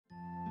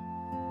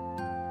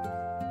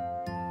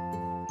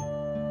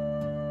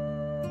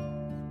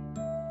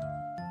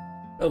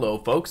Hello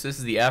folks, this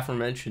is the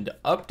aforementioned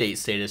update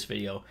status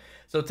video.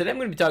 So today I'm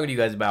going to be talking to you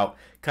guys about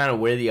kind of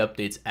where the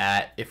update's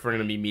at, if we're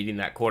going to be meeting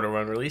that quarter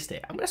one release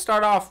date. I'm going to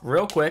start off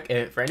real quick,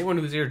 and for anyone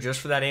who's here just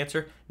for that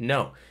answer,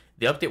 no.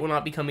 The update will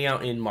not be coming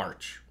out in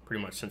March,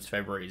 pretty much since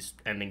February's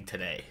ending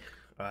today,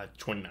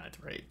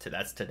 29th, right?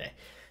 That's today.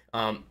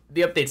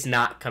 The update's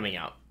not coming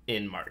out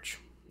in March.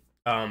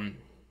 The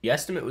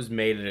estimate was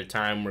made at a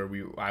time where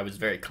I was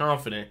very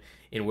confident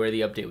in where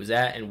the update was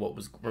at and what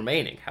was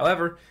remaining.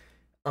 However,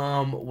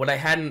 what I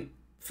hadn't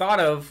thought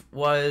of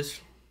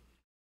was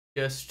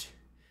just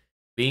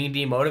being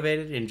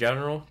demotivated in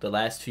general. The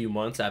last few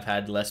months I've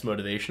had less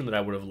motivation than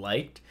I would have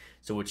liked,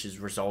 so which has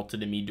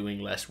resulted in me doing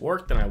less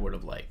work than I would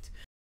have liked.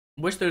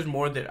 Wish there's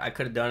more that I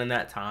could have done in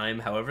that time.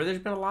 However, there's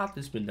been a lot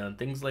that's been done.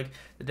 Things like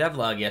the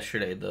devlog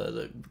yesterday,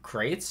 the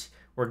crates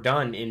were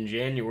done in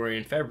January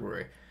and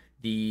February.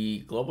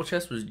 The global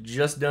chest was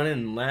just done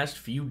in the last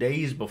few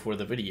days before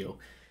the video.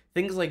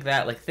 Things like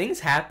that, like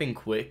things happen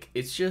quick.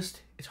 It's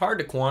hard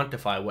to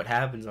quantify what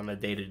happens on a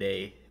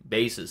day-to-day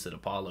basis at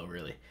Apollo,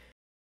 really.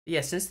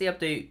 Yeah, since the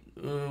update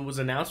was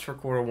announced for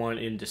quarter one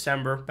in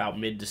December, about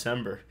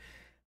mid-December,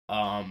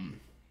 a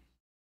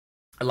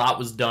lot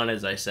was done,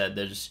 as I said.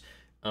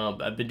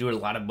 I've been doing a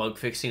lot of bug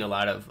fixing, a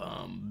lot of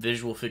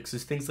visual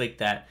fixes, things like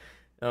that.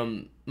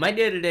 My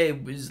day-to-day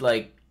was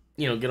like,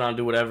 get on,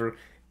 do whatever.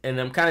 And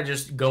I'm kind of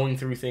just going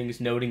through things,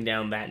 noting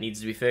down that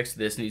needs to be fixed,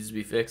 this needs to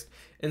be fixed.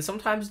 And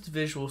sometimes it's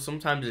visual,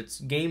 sometimes it's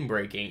game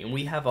breaking. And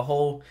we have a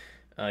whole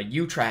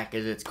U-track,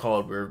 as it's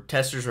called, where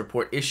testers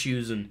report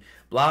issues and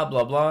blah,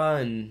 blah, blah,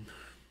 and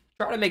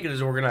try to make it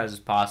as organized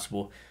as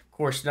possible. Of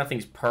course,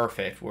 nothing's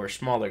perfect. We're a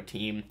smaller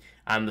team.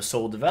 I'm the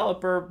sole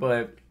developer,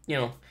 but,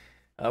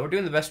 we're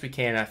doing the best we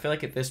can. I feel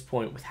like at this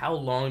point, with how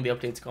long the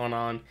update's gone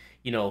on,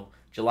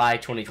 July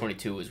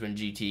 2022 is when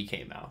GT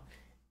came out.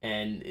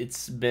 And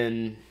it's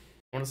been,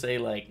 I want to say,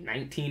 like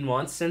 19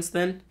 months since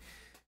then,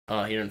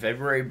 here in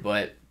February,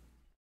 but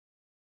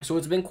so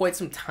it's been quite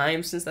some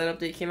time since that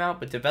update came out.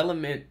 But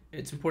development,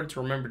 it's important to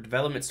remember,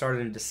 development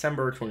started in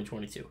December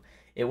 2022.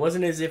 It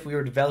wasn't as if we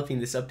were developing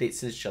this update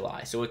since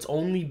July, so it's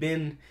only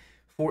been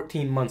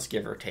 14 months,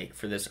 give or take,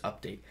 for this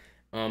update.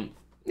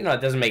 It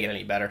doesn't make it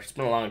any better. It's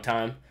been a long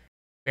time.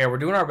 Yeah, we're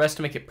doing our best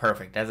to make it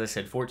perfect. As I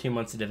said, 14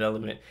 months of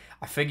development.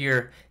 I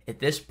figure at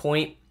this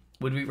point,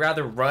 would we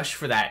rather rush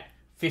for that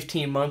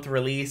 15-month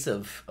release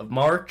of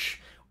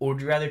March, or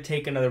would you rather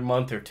take another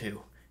month or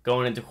two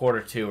going into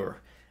quarter two?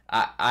 Or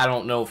I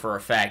don't know for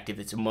a fact if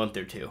it's a month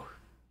or two.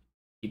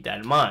 Keep that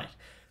in mind.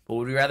 But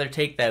would we rather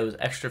take those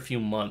extra few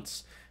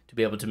months to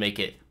be able to make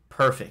it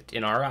perfect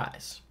in our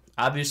eyes?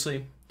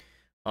 Obviously,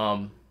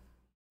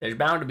 there's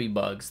bound to be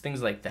bugs,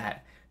 things like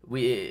that.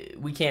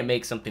 We can't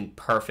make something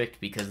perfect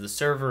because the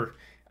server,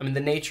 the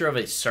nature of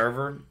a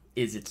server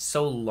is it's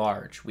so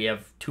large. We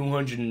have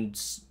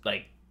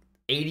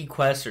 280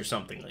 quests or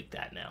something like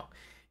that now.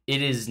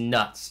 It is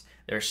nuts.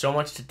 There's so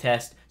much to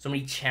test, so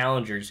many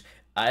challengers.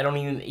 I don't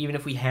even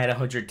if we had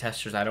 100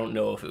 testers, I don't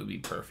know if it would be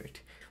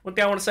perfect. One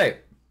thing I want to say,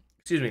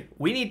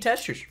 we need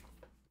testers.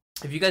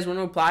 If you guys want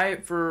to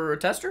apply for a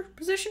tester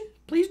position,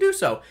 please do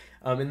so.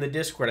 In the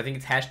Discord, I think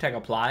it's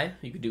 #apply.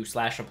 You could do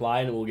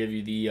 /apply, and it will give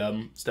you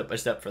the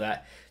step-by-step for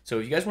that. So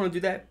if you guys want to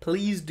do that,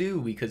 please do,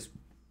 because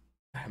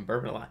I'm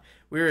burping a lot.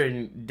 We're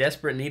in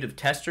desperate need of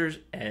testers,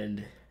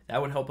 and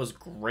that would help us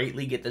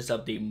greatly get this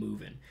update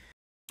moving.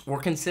 We're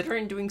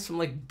considering doing some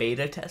like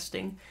beta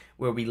testing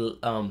where we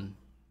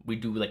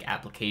do like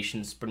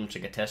applications, pretty much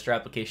like a tester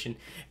application,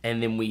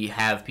 and then we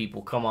have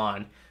people come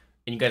on,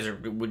 and you guys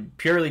would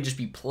purely just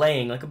be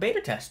playing like a beta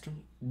test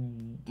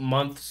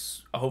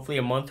hopefully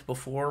a month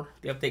before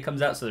the update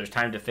comes out, so there's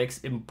time to fix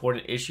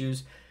important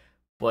issues.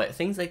 But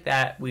things like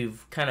that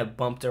we've kind of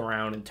bumped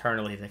around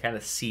internally to kind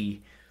of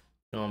see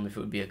if it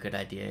would be a good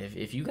idea.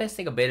 If you guys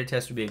think a beta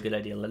test would be a good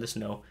idea, let us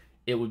know.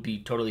 It would be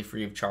totally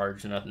free of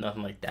charge,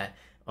 nothing like that.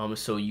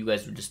 So you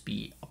guys would just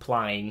be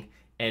applying,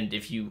 and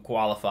if you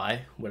qualify,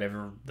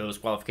 whatever those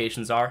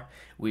qualifications are,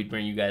 we'd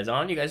bring you guys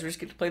on. You guys just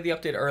get to play the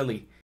update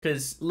early.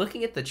 Because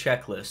looking at the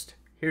checklist,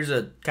 here's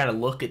a kind of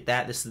look at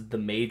that. This is the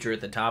major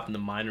at the top and the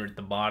minor at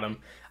the bottom.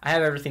 I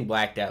have everything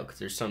blacked out because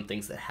there's some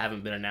things that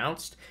haven't been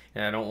announced,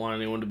 and I don't want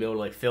anyone to be able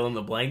to like fill in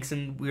the blanks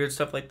and weird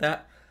stuff like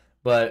that.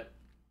 But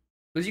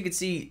as you can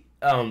see,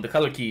 the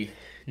color key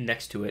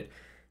next to it,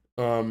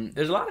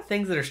 there's a lot of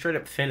things that are straight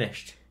up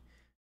finished,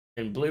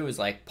 and blue is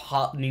like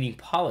needing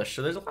polish.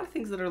 So there's a lot of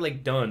things that are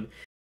like done.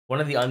 One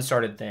of the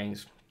unstarted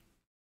things,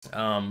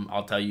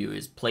 I'll tell you,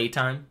 is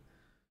playtime.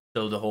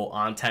 So the whole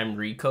on-time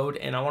recode,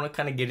 and I want to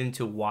kind of get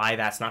into why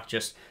that's not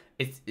just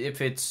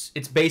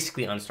it's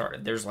basically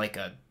unstarted. There's like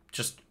a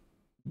just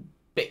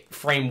big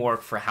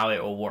framework for how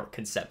it will work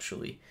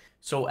conceptually.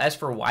 So as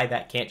for why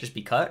that can't just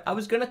be cut, I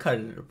was gonna cut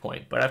it at a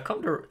point, but I've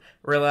come to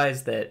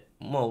realize that,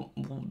 well,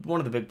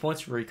 one of the big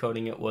points for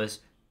recoding it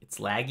was it's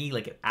laggy.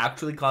 Like, it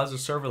actually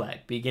causes server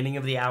lag. Beginning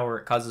of the hour,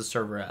 it causes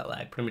server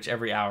lag pretty much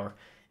every hour.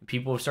 And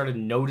people have started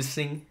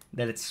noticing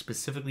that it's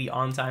specifically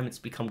on time. It's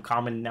become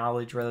common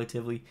knowledge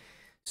relatively.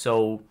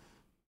 So,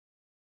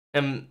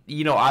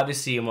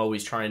 obviously I'm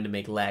always trying to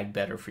make lag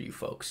better for you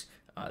folks.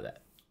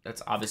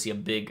 That's obviously a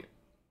big,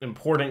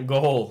 important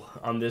goal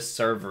on this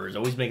server, is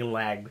always making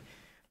lag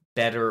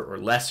better or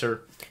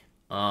lesser.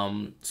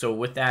 So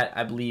with that,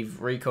 I believe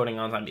recoding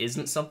on time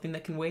isn't something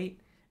that can wait.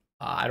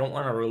 I don't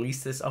want to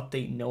release this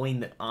update knowing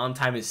that on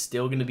time is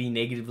still going to be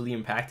negatively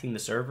impacting the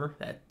server.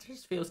 That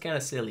just feels kind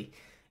of silly.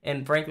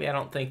 And frankly, I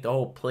don't think the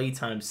whole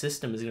playtime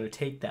system is going to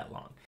take that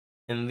long.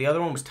 And the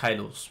other one was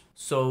titles.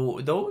 So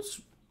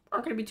those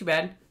aren't going to be too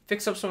bad.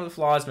 Fix up some of the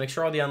flaws, make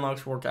sure all the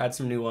unlocks work, add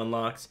some new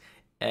unlocks,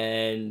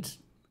 and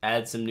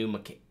add some new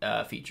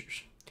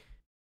features.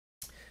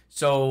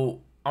 So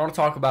I want to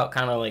talk about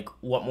kind of like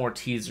what more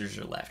teasers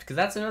are left, because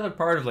that's another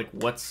part of like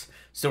what's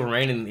still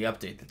remaining in the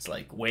update that's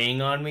like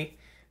weighing on me.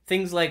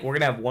 Things like we're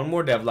gonna have one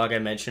more devlog I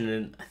mentioned,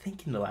 and I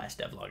think in the last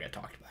devlog I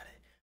talked about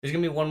it. There's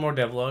gonna be one more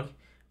devlog.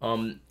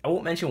 I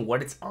won't mention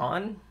what it's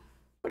on,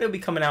 but it'll be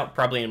coming out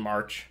probably in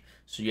March,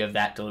 so you have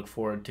that to look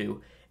forward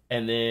to.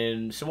 And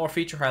then some more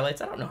feature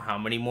highlights. I don't know how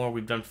many more.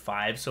 We've done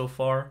 5 so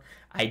far.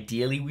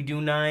 Ideally we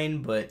do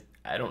 9, but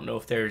I don't know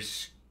if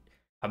there's...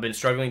 I've been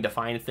struggling to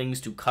find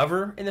things to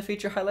cover in the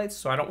feature highlights,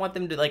 so I don't want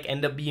them to like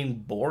end up being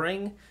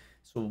boring.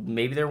 So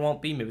maybe there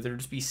won't be. Maybe there'll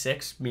just be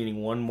 6,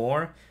 meaning 1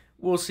 more.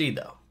 We'll see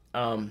though.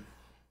 So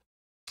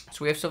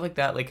we have stuff like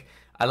that. Like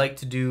I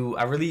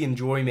really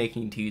enjoy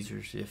making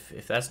teasers.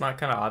 If that's not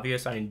kind of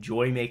obvious, I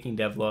enjoy making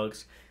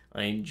devlogs.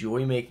 I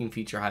enjoy making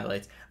feature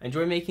highlights. I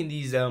enjoy making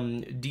these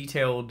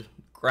detailed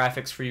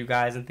graphics for you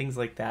guys and things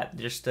like that.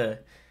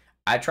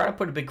 I try to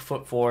put a big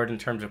foot forward in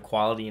terms of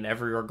quality in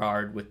every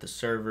regard, with the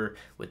server,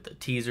 with the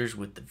teasers,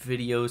 with the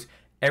videos,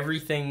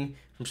 everything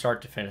from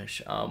start to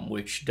finish,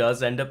 which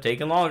does end up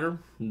taking longer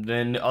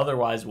than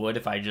otherwise would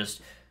if I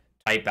just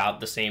type out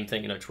the same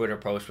thing in a Twitter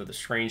post with a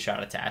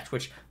screenshot attached,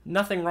 which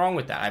nothing wrong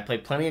with that. I play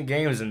plenty of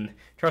games, and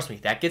trust me,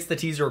 that gets the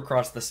teaser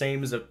across the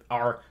same as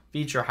our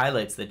feature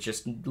highlights that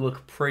just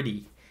look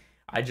pretty.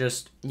 I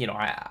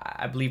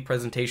believe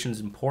presentation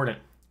is important.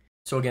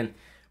 So again,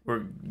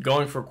 we're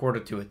going for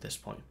Q2 at this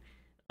point.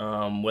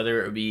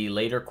 Whether it be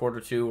later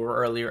Q2 or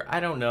earlier, I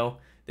don't know.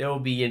 There will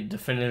be a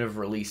definitive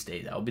release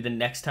date. That will be the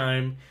next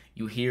time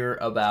you hear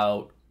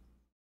about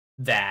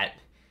that.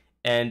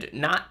 And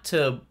not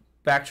to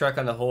backtrack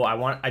on the whole,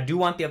 I do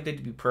want the update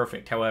to be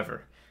perfect.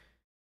 However,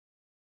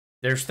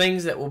 there's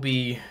things that will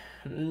be,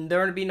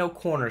 there will be no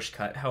corners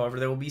cut. However,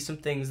 there will be some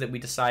things that we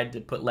decide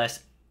to put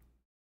less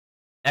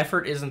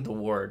effort, isn't the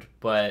word,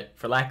 but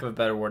for lack of a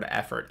better word,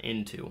 effort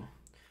into.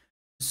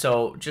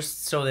 So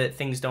just so that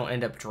things don't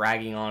end up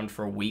dragging on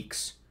for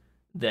weeks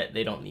that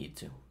they don't need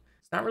to.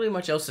 It's not really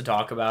much else to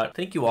talk about.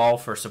 Thank you all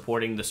for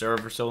supporting the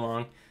server so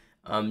long.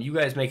 You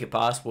guys make it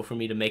possible for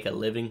me to make a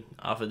living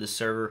off of this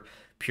server,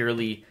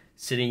 purely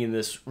sitting in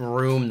this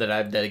room that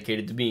I've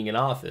dedicated to being an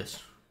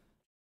office.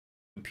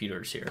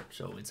 Computers here,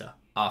 so it's a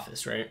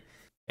office, right?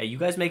 Yeah, you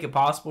guys make it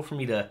possible for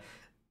me to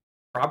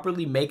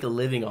properly make a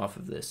living off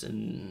of this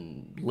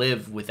and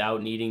live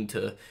without needing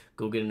to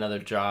go get another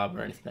job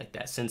or anything like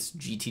that. Since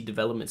GT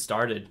development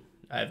started,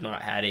 I have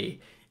not had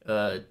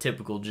a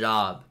typical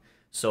job.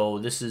 So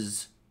this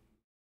is,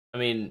 I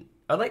mean,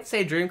 I'd like to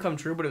say a dream come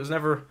true, but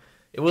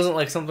it wasn't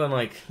like something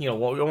like, I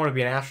want to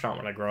be an astronaut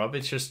when I grow up.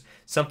 It's just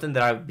something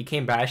that I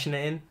became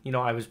passionate in.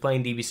 I was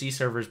playing DBC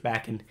servers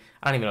back in,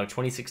 I don't even know,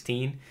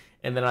 2016.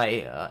 And then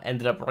I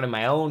ended up running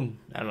my own,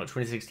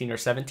 2016 or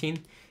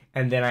 17.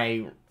 And then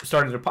I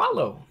started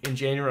Apollo in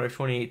January of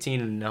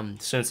 2018.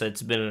 And since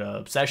it's been an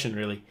obsession,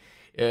 really.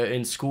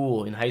 In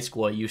school, in high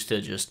school, I used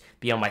to just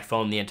be on my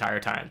phone the entire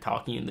time,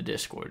 talking in the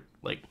Discord.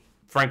 Like,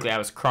 frankly, I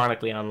was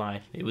chronically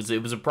online. It was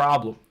a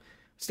problem.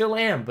 Still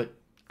am, but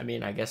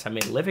I guess I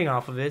made a living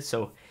off of it.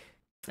 So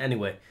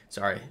anyway,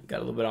 sorry, got a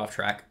little bit off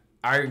track.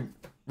 I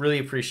really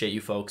appreciate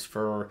you folks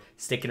for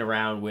sticking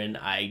around when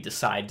I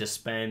decide to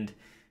spend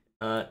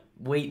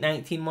wait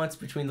 19 months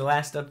between the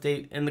last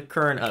update and the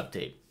current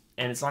update.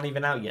 And it's not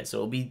even out yet, so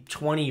it'll be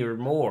 20 or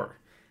more.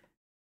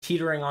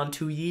 Teetering on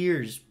 2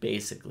 years,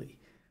 basically.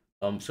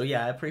 So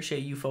yeah, I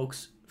appreciate you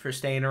folks for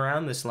staying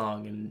around this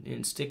long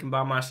and sticking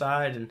by my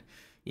side. And,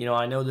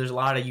 I know there's a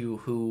lot of you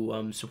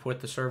who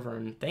support the server,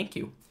 and thank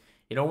you.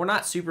 We're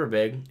not super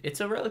big. It's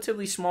a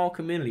relatively small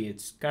community.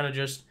 It's kind of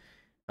just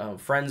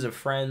friends of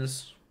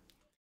friends.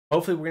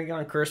 Hopefully we're going to get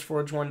on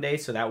CurseForge one day,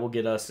 so that will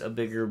get us a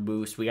bigger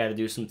boost. We got to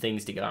do some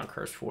things to get on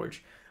CurseForge,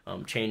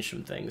 change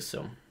some things.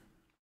 So,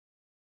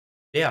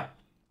 yeah,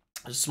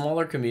 a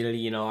smaller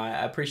community.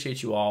 I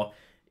appreciate you all.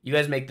 You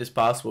guys make this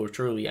possible,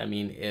 truly.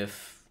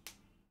 If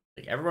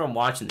everyone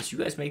watching this, you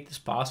guys make this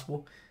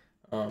possible.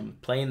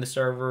 Playing the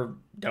server,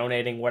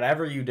 donating,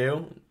 whatever you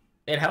do,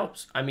 it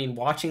helps.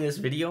 Watching this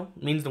video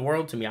means the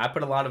world to me. I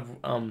put a lot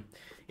of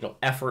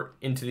effort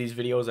into these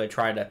videos. I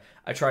try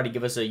to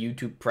give us a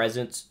YouTube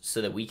presence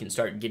so that we can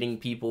start getting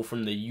people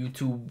from the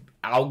YouTube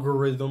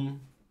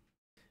algorithm.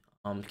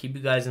 Keep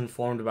you guys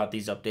informed about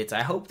these updates.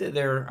 I hope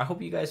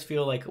you guys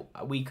feel like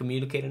we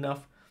communicate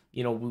enough.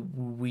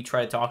 We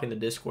try to talk in the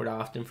Discord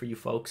often for you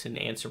folks and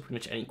answer pretty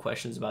much any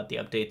questions about the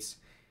updates.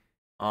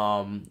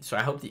 So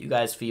I hope that you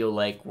guys feel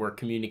like we're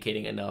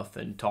communicating enough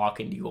and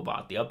talking to you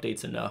about the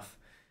updates enough.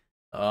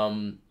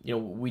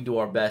 We do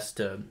our best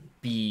to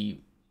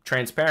be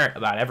transparent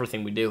about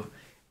everything we do.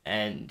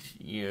 And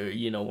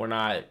you know,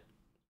 we're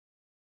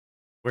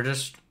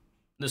just,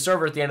 the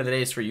server at the end of the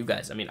day is for you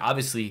guys. I mean,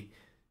 obviously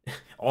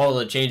all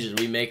the changes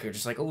we make are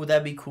just like, oh,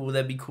 that'd be cool,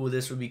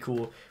 this would be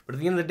cool. But at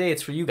the end of the day,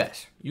 it's for you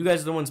guys. You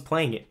guys are the ones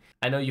playing it.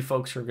 I know you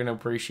folks are gonna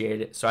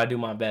appreciate it, so I do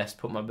my best,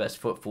 put my best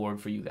foot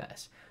forward for you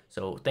guys.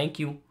 So thank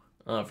you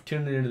for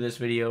tuning into this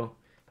video.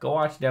 Go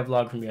watch the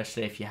devlog from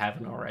yesterday if you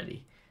haven't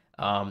already.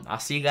 I'll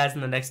see you guys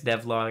in the next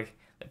devlog.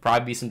 There'll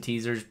probably be some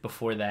teasers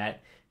before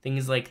that,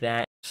 things like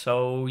that.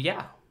 So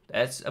yeah,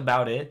 that's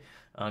about it.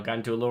 Got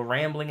into a little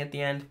rambling at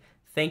the end.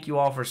 Thank you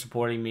all for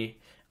supporting me.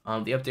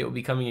 The update will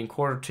be coming in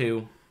quarter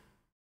 2.